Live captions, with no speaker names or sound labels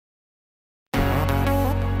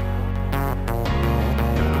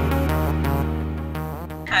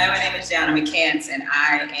Hi, my name is Jaianna McCants, and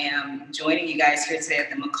I am joining you guys here today at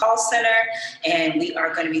the McCall Center, and we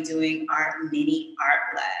are going to be doing our mini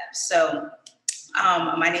art lab. So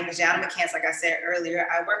my name is Jaianna McCants. Like I said earlier,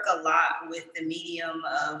 I work a lot with the medium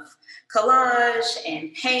of collage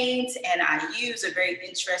and paint, and I use a very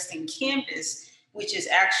interesting canvas, which is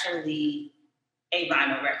actually a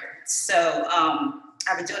vinyl record. So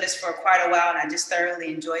I've been doing this for quite a while, and I just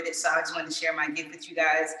thoroughly enjoyed it. So I just wanted to share my gift with you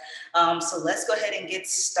guys. So let's go ahead and get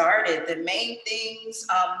started. The main things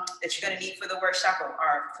that you're going to need for the workshop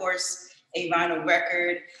are, of course, a vinyl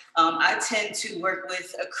record. I tend to work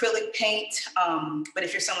with acrylic paint, but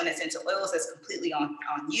if you're someone that's into oils, that's completely on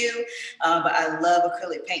you. But I love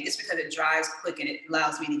acrylic paint just because it dries quick and it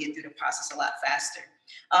allows me to get through the process a lot faster.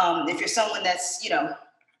 If you're someone that's,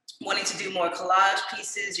 wanting to do more collage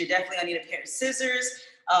pieces, you're definitely gonna need a pair of scissors,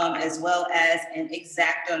 as well as an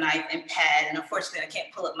X-Acto knife and pad. And unfortunately, I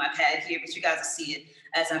can't pull up my pad here, but you guys will see it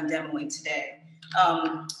as I'm demoing today.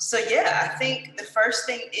 So yeah, I think the first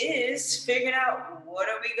thing is figuring out what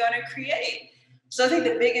are we gonna create. So I think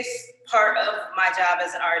the biggest part of my job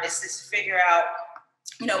as an artist is to figure out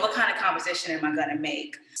what kind of composition am I going to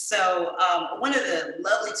make? So one of the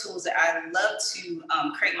lovely tools that I love to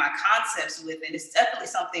create my concepts with, and it's definitely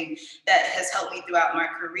something that has helped me throughout my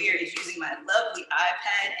career, is using my lovely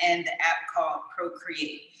iPad and the app called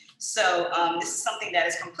Procreate. So this is something that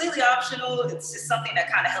is completely optional. It's just something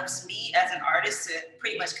that kind of helps me as an artist to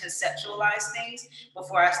pretty much conceptualize things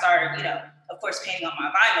before I start, of course, painting on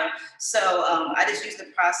my vinyl. So I just use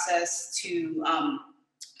the process to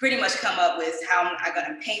pretty much come up with how am I going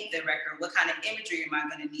to paint the record, what kind of imagery am I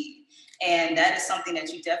going to need. And that is something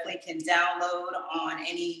that you definitely can download on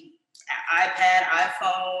any iPad,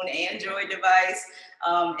 iPhone, Android device.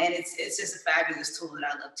 And it's just a fabulous tool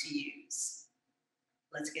that I love to use.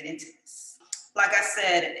 Let's get into this. Like I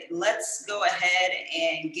said, let's go ahead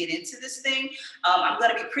and get into this thing. I'm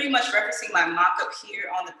going to be pretty much referencing my mock-up here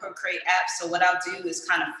on the Procreate app. So what I'll do is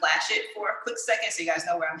kind of flash it for a quick second so you guys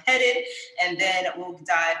know where I'm headed, and then we'll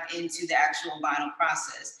dive into the actual vinyl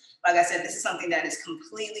process. Like I said, this is something that is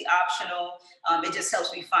completely optional. It just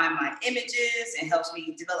helps me find my images and helps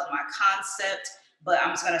me develop my concept. But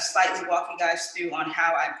I'm just going to slightly walk you guys through on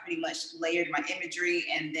how I pretty much layered my imagery,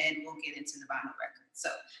 and then we'll get into the vinyl record. So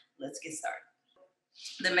let's get started.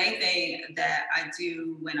 The main thing that I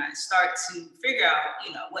do when I start to figure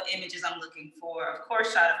out, what images I'm looking for, of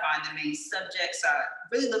course, try to find the main subject. So I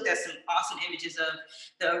really looked at some awesome images of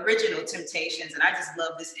the original Temptations, and I just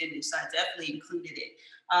love this image, so I definitely included it.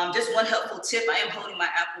 Just one helpful tip, I am holding my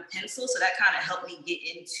Apple Pencil, so that kind of helped me get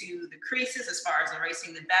into the creases as far as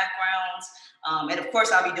erasing the backgrounds. And of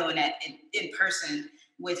course, I'll be doing that in person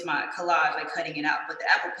with my collage, like cutting it out, but the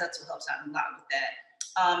Apple Pencil helps out a lot with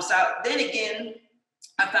that. So then again,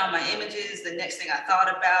 I found my images. The next thing I thought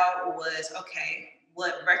about was, okay,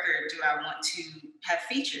 what record do I want to have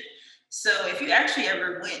featured? So if you actually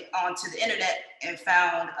ever went onto the internet and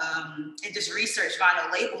found and just researched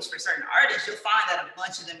vinyl labels for certain artists, you'll find that a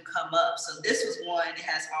bunch of them come up. So this was one that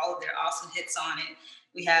has all of their awesome hits on it.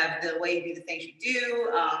 We have The Way You Do the Things You Do,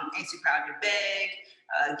 Ain't Too Proud to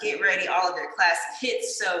Beg, Get Ready, all of their classic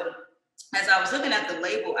hits. So as I was looking at the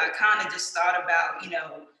label, I kind of just thought about,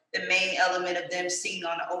 the main element of them singing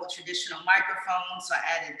on the old traditional microphone. So I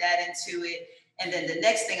added that into it. And then the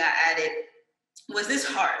next thing I added was this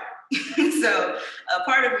heart. So a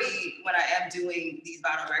part of me when I am doing these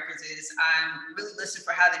vinyl records is I'm really listening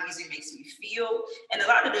for how the music makes me feel. And a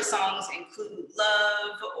lot of the songs include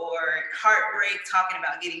love or heartbreak, talking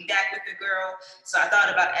about getting back with the girl. So I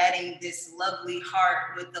thought about adding this lovely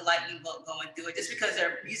heart with the lightning bolt going through it, just because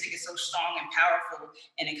their music is so strong and powerful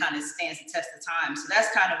and it kind of stands the test of time. So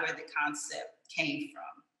that's kind of where the concept came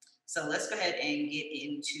from. So let's go ahead and get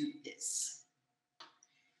into this.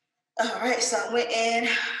 All right, so I went in,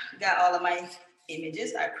 got all of my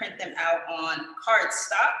images. I print them out on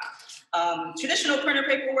cardstock. Traditional printer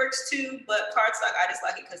paper works too, but cardstock, I just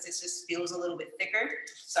like it because it just feels a little bit thicker.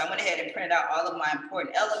 So I went ahead and printed out all of my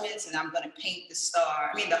important elements, and I'm gonna paint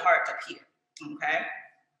the heart up here, okay?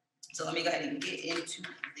 So let me go ahead and get into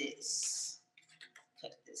this.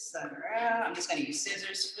 Cut this sucker out. I'm just gonna use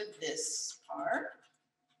scissors for this part.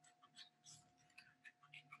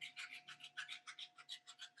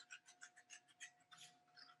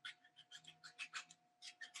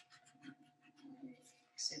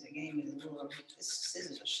 Scissor game is a little, this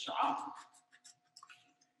scissors are strong.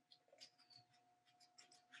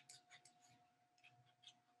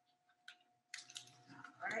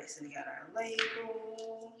 All right, so we got our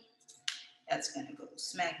label. That's gonna go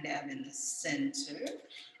smack dab in the center.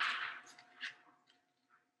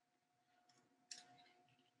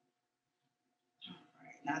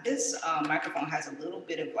 Now this microphone has a little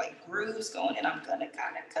bit of like grooves going in. I'm gonna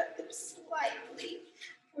kind of cut them slightly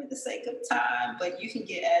for the sake of time, but you can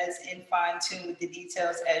get as in fine tune with the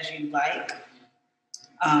details as you like.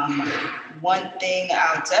 One thing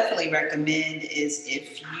I'll definitely recommend is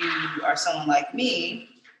if you are someone like me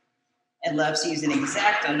and loves to use an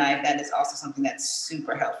X-Acto knife, that is also something that's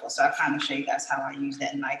super helpful. So I'll kind of show you guys how I use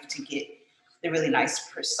that knife to get the really nice,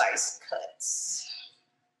 precise cuts.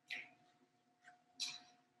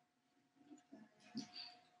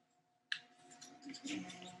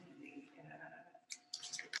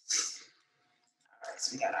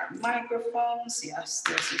 So we got our microphone. See, I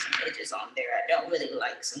still see some edges on there I don't really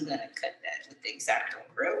like, so I'm gonna cut that with the X-Acto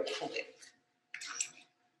real quick.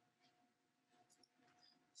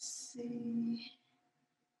 Let's see.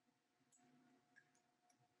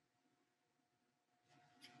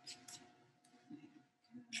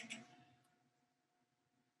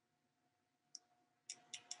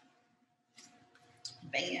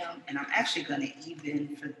 Bam, and I'm actually gonna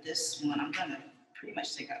even for this one, I'm gonna pretty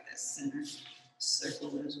much take out that center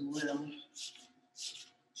circle as well.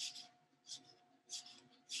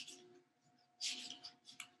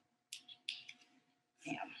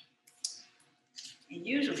 Bam. And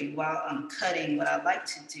usually while I'm cutting, what I like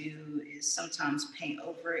to do is sometimes paint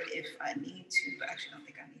over it if I need to, but actually I don't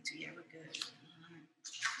think I need to. Yeah, we're good.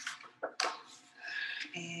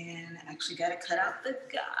 And I actually got to cut out the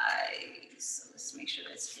guys. So let's make sure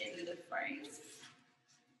that's in the frame.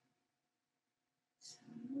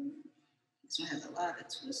 This one has a lot of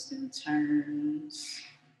twists and turns.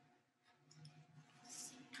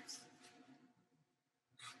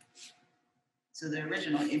 So the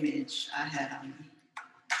original image, I had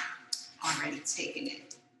already taken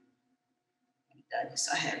it and done this.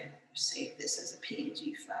 I had saved this as a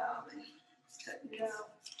PNG file and cut it out.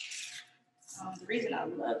 The reason I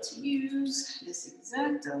love to use this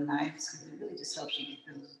X-Acto knife is because it really just helps you get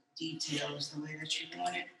those details the way that you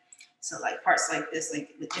want it. So like parts like this,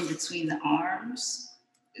 like in between the arms,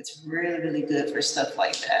 it's really, really good for stuff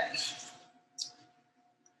like that.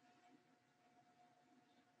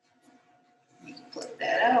 You can pluck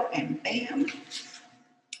that out and bam.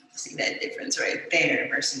 See that difference right there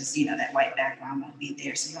versus, you know, that white background won't be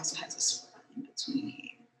there. So he also has a spot in between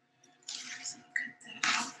here. So cut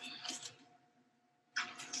that out.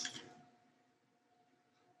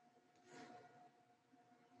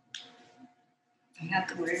 Don't have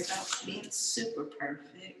to worry about being super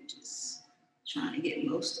perfect. Just trying to get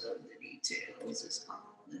most of the details is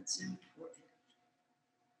all that's important.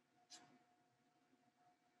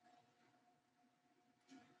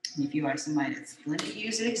 And if you are somebody that's going to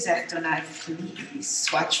use an X-Acto knife, please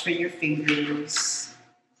watch for your fingers.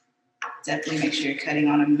 Definitely make sure you're cutting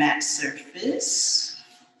on a matte surface.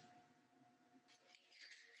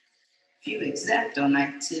 Few X-Acto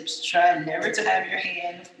knife tips: try never to have your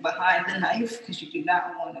hand behind the knife because you do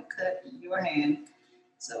not want to cut your hand.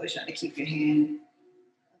 So always try to keep your hand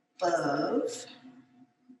above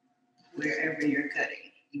wherever you're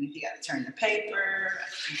cutting. Even if you got to turn the paper,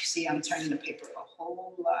 you see I'm turning the paper a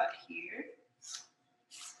whole lot here.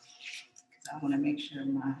 Because I want to make sure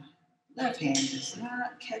my left hand does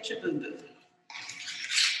not catch a boo-boo.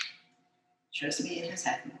 Trust me, it has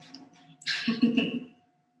happened before.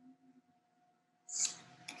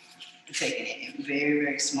 Taking it in very,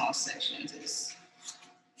 very small sections is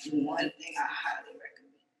one thing I highly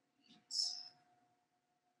recommend.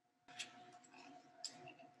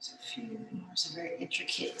 There's a few more. It's a very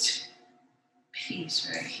intricate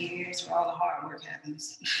piece right here. It's where all the hard work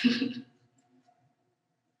happens.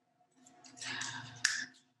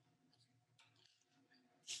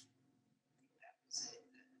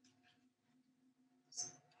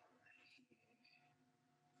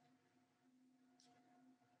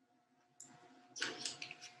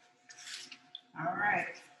 All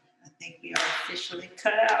right, I think we are officially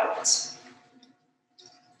cut out.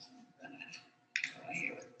 I'm gonna go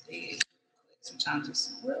here with these. Sometimes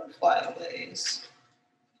it's a little flyaways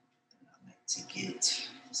that I like to get.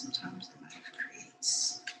 Sometimes the knife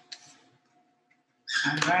creates.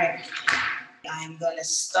 All right, I'm gonna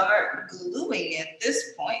start gluing at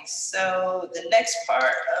this point. So the next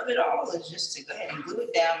part of it all is just to go ahead and glue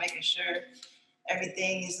it down, making sure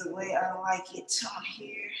everything is the way I like it on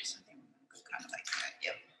here. So I think I'm gonna go kind of like that.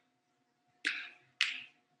 Yep.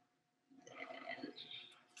 And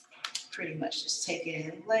pretty much just take it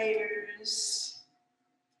in layers.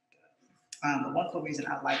 But one cool reason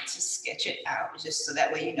I like to sketch it out is just so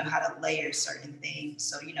that way you know how to layer certain things.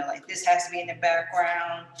 So, you know, like this has to be in the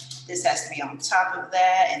background, this has to be on top of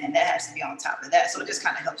that, and then that has to be on top of that. So it just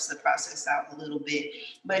kind of helps the process out a little bit.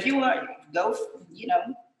 But if you want, go, you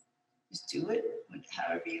know, Just do it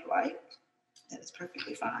however you like. That is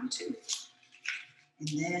perfectly fine too. And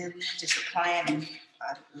then just applying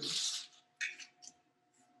body glue.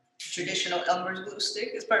 Traditional Elmer's glue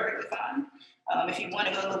stick is perfectly fine. If you want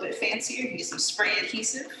to go a little bit fancier, you can get some spray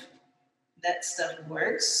adhesive. That stuff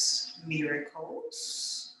works.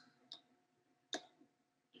 Miracles.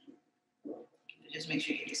 Just make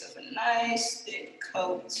sure you give yourself a nice thick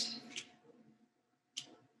coat.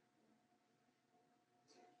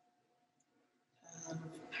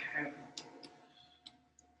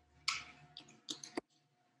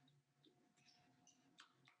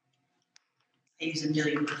 I use a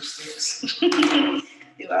million glue sticks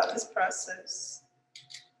throughout this process.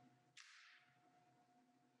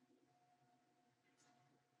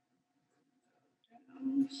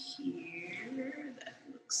 Down here, that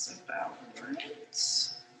looks about right.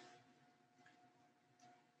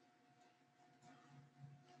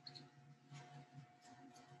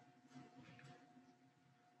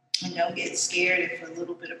 And don't get scared if a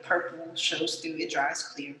little bit of purple shows through. It dries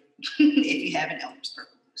clear if you have an Elmer's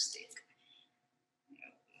purple glue stick.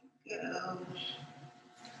 There we go.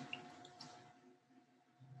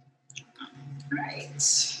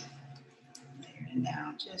 Right. There and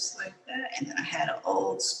down just like that. And then I had an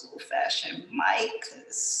old school fashioned mic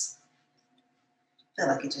because I feel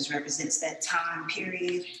like it just represents that time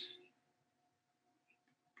period.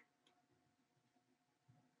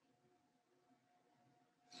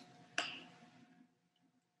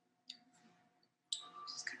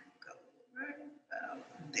 Just kind of go right about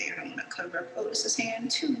there. I don't want to cover up Otis's hand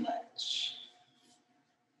too much.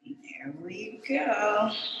 There we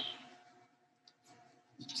go.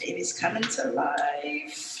 Baby's coming to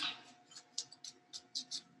life.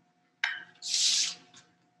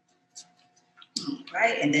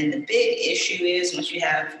 Right, and then the big issue is once you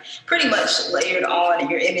have pretty much layered on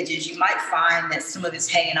your images, you might find that some of it's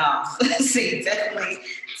hanging off. So you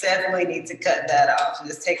definitely need to cut that off. So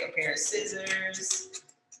just take a pair of scissors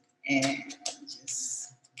and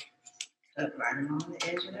just cut right along the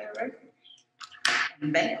edge of that record.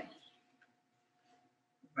 And bam.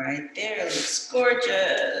 Right there, looks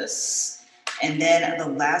gorgeous. And then the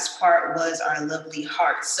last part was our lovely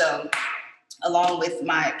heart. So along with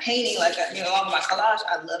my painting, along with my collage,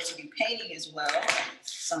 I love to do painting as well.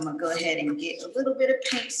 So I'm gonna go ahead and get a little bit of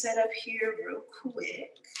paint set up here real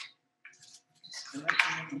quick. Just go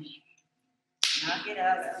ahead and knock it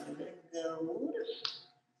out, got a little bit of gold.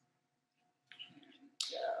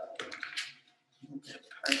 There we go. A little bit of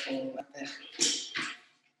purple like that.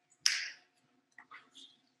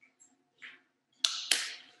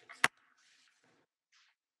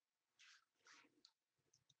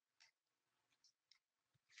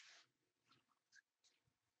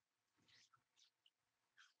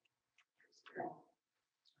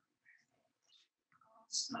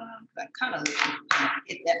 I kind of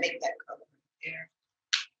make that color there.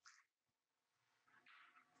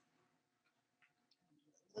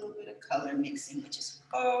 A little bit of color mixing, which is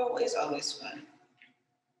always fun.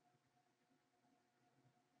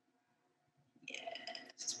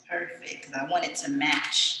 Yes, perfect. Because I want it to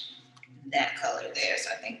match that color there.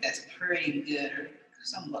 So I think that's pretty good, or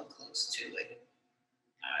somewhat close to it.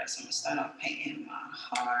 All right, so I'm gonna start off painting my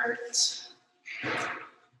heart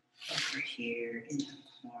over here in the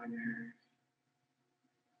corner.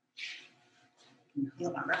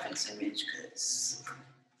 Heal my reference image because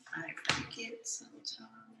I forget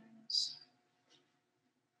sometimes.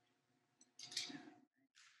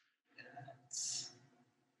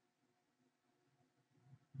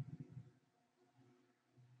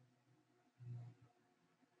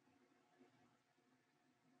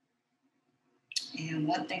 And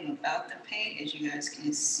one thing about the paint, as you guys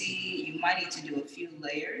can see, you might need to do a few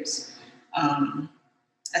layers.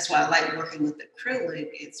 That's why I like working with acrylic.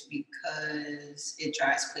 It's because it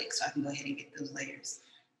dries quick, so I can go ahead and get those layers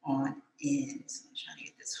on in. So I'm trying to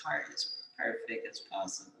get this heart as perfect as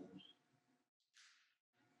possible.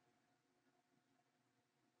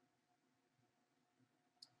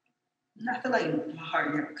 And I feel like my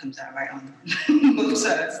heart never comes out right on both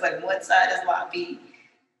sides. It's like one side is loppy,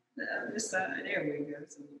 the other side, there we go.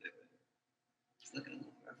 It's a little bit better. It's looking a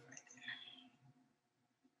little rough right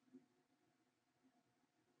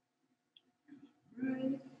there.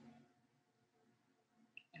 Right.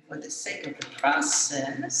 And for the sake of the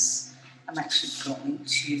process, I'm actually going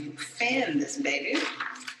to fan this baby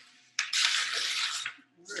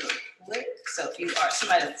real quick. So if you are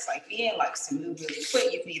somebody that's like me and likes to move really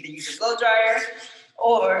quick, you can either use a blow dryer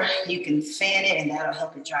or you can fan it, and that'll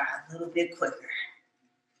help it dry a little bit quicker.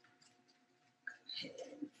 Go ahead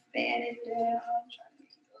and fan it down. Try to make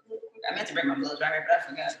it a little quicker. I meant to bring my blow dryer, but I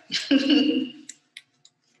forgot.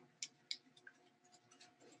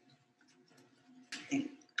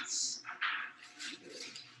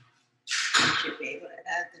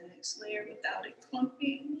 layer without it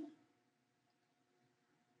clumping.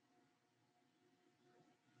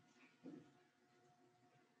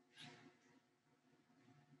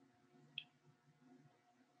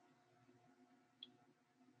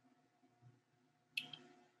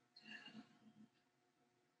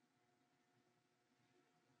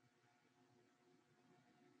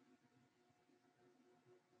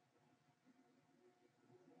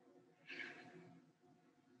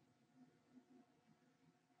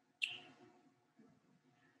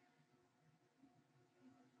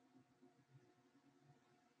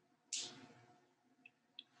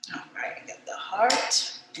 All right, I got the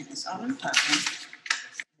heart and it's on the bottom.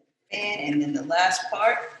 And then the last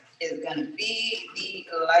part is gonna be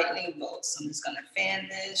the lightning bolt. So I'm just gonna fan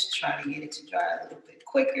this, try to get it to dry a little bit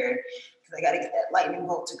quicker because I gotta get that lightning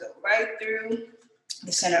bolt to go right through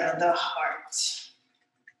the center of the heart.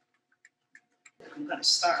 I'm gonna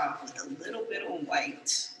start off with a little bit of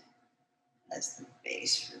white as the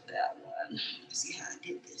base for that one. Let's see how I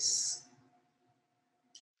did this.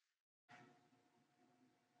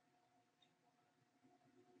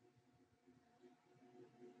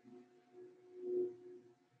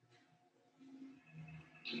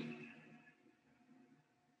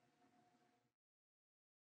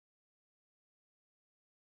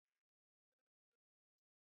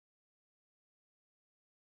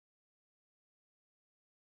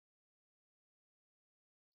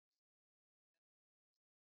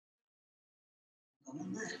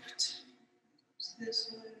 Going left. Goes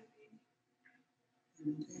this way.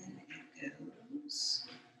 And then it goes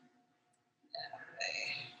that way.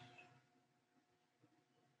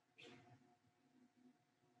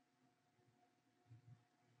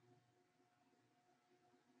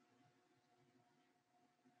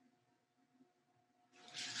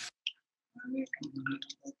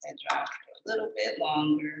 Let that dry for a little bit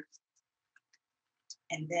longer.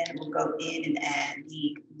 And then we'll go in and add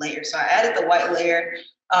the layer. So I added the white layer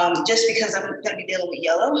just because I'm gonna be dealing with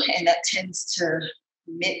yellow and that tends to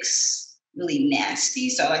mix really nasty.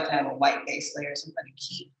 So I like to have a white base layer. So I'm gonna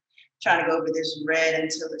keep trying to go over this red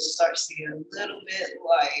until it starts to get a little bit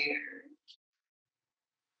lighter.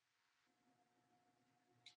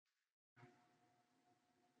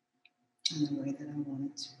 In the way that I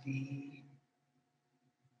want it to be.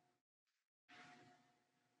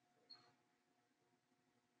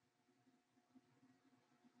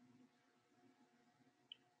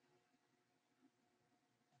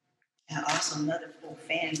 And also another cool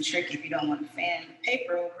fan trick, if you don't want to fan the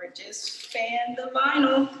paper over it, just fan the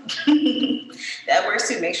vinyl. That works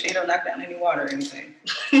too. Make sure you don't knock down any water or anything.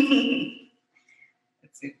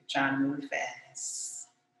 Let's see, trying to move fast.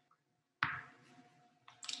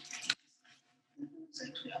 It's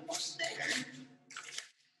actually almost there. I think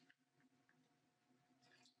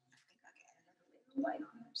I can add another layer of white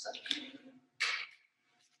on it.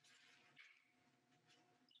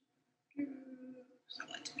 So I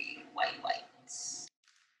want it to be white. As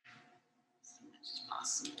much as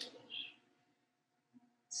possible.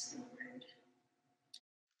 Still red.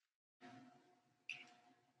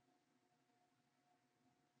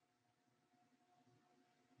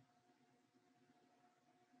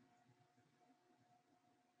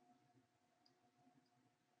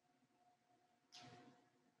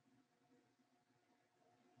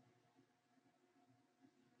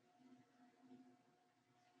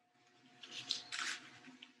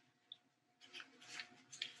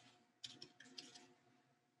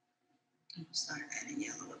 I'm gonna start adding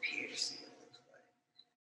yellow up here to see what it looks like.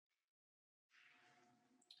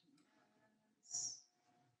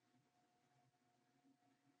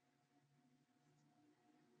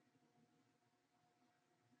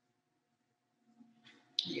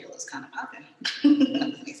 Yellow's kind of popping. I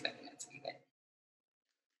wasn't expecting that to be that.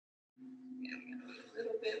 Yeah, we gotta wait a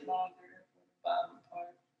little bit longer for the bottom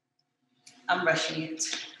part. I'm rushing it,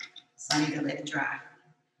 so I need to let it dry.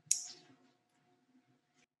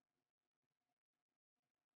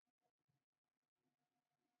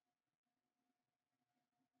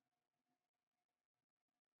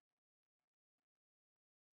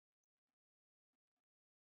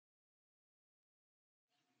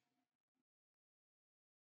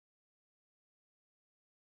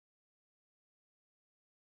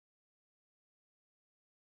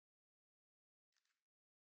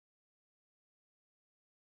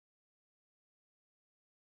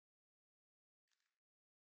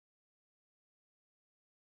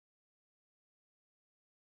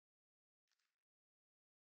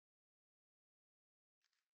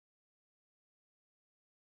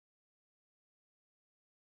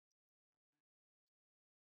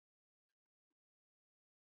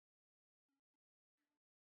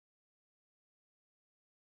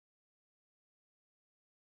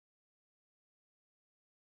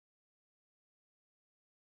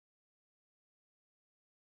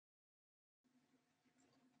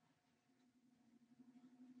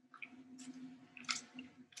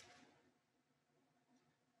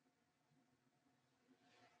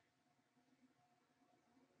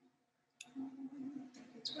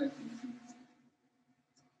 It's working.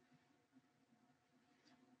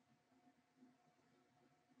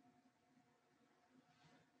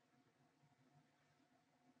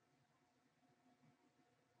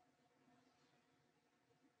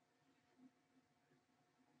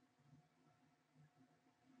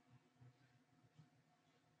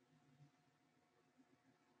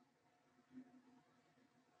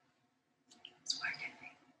 It's working.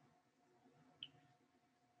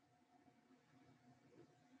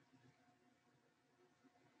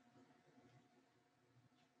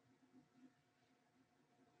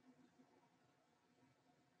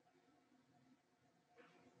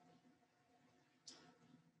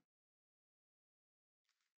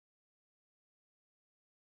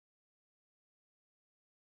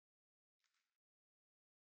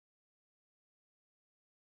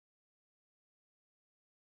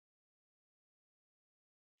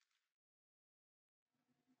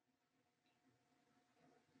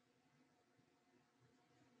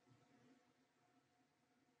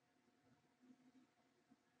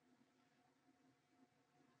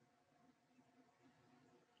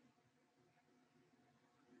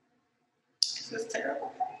 This is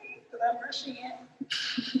terrible pain because I'm rushing it.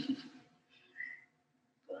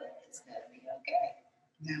 But it's gonna be okay.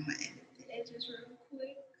 Now I'm gonna edit the edges real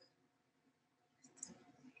quick.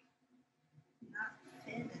 Not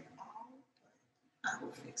thin at all, but I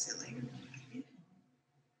will fix it later when I get home.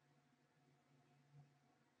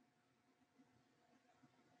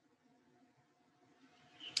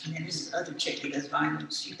 And then there's this other chick that does vinyl.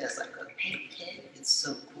 She does like a paint kit. It's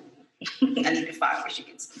so cool. I need to find where she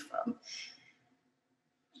gets them from.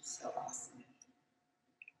 It's so awesome.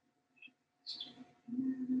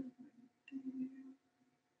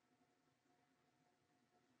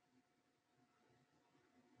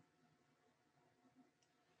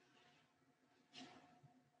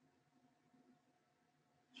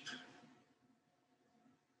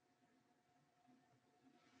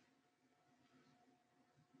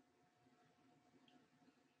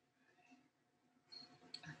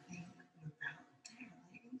 I think we're about there,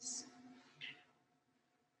 ladies.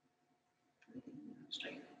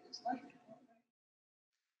 Straighten up this light.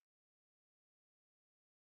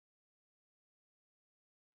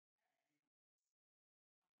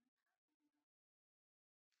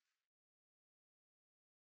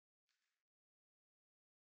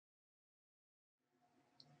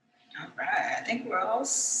 All right, I think we're all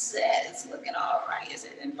set. It's looking all right. Is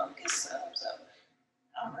it in focus? So,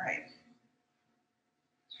 all right.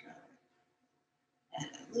 Add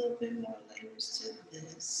a little bit more layers to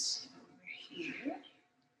this over here.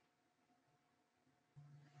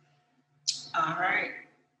 All right,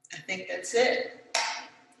 I think that's it.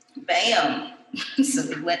 Bam. So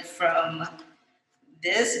we went from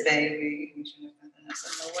this baby, make sure there's nothing else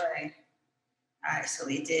in the way. All right, so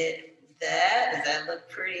we did that. Does that look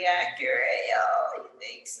pretty accurate? Yo, you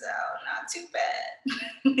think so? Not too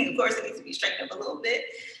bad. Of course, it needs to be straightened up a little bit,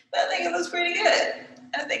 but I think it looks pretty good.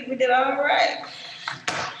 I think we did all right.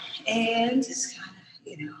 And just kind of,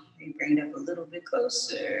 maybe bring it up a little bit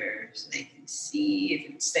closer so they can see if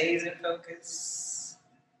it stays in focus.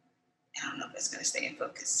 I don't know if it's going to stay in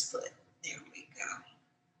focus, but there we go.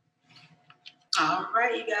 All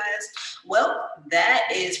right, you guys. Well,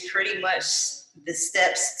 that is pretty much the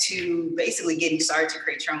steps to basically getting started to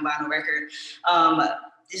create your own vinyl record.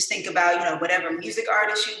 Just think about, whatever music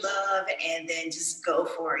artist you love, and then just go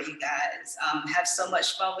for it, you guys. Have so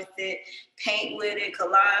much fun with it. Paint with it,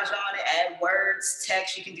 collage on it, add words,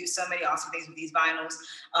 text. You can do so many awesome things with these vinyls.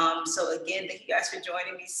 So again, thank you guys for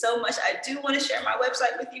joining me so much. I do want to share my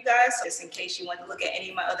website with you guys, just in case you want to look at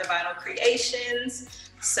any of my other vinyl creations.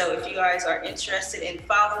 So if you guys are interested in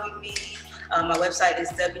following me, my website is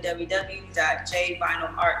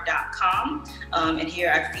www.jvinylart.com. And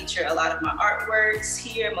here I feature a lot of my artworks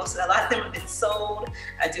here. A lot of them have been sold.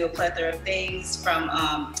 I do a plethora of things from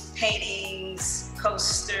paintings,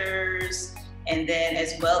 coasters, and then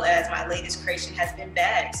as well as my latest creation has been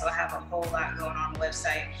bags. So I have a whole lot going on the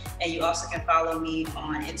website. And you also can follow me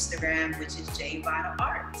on Instagram, which is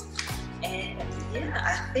jvinylart. And yeah,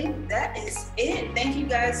 I think that is it. Thank you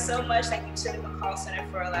guys so much. Thank you to the McCall Center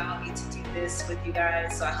for allowing me to do this with you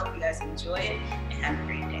guys. So I hope you guys enjoy it and have a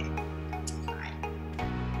great day.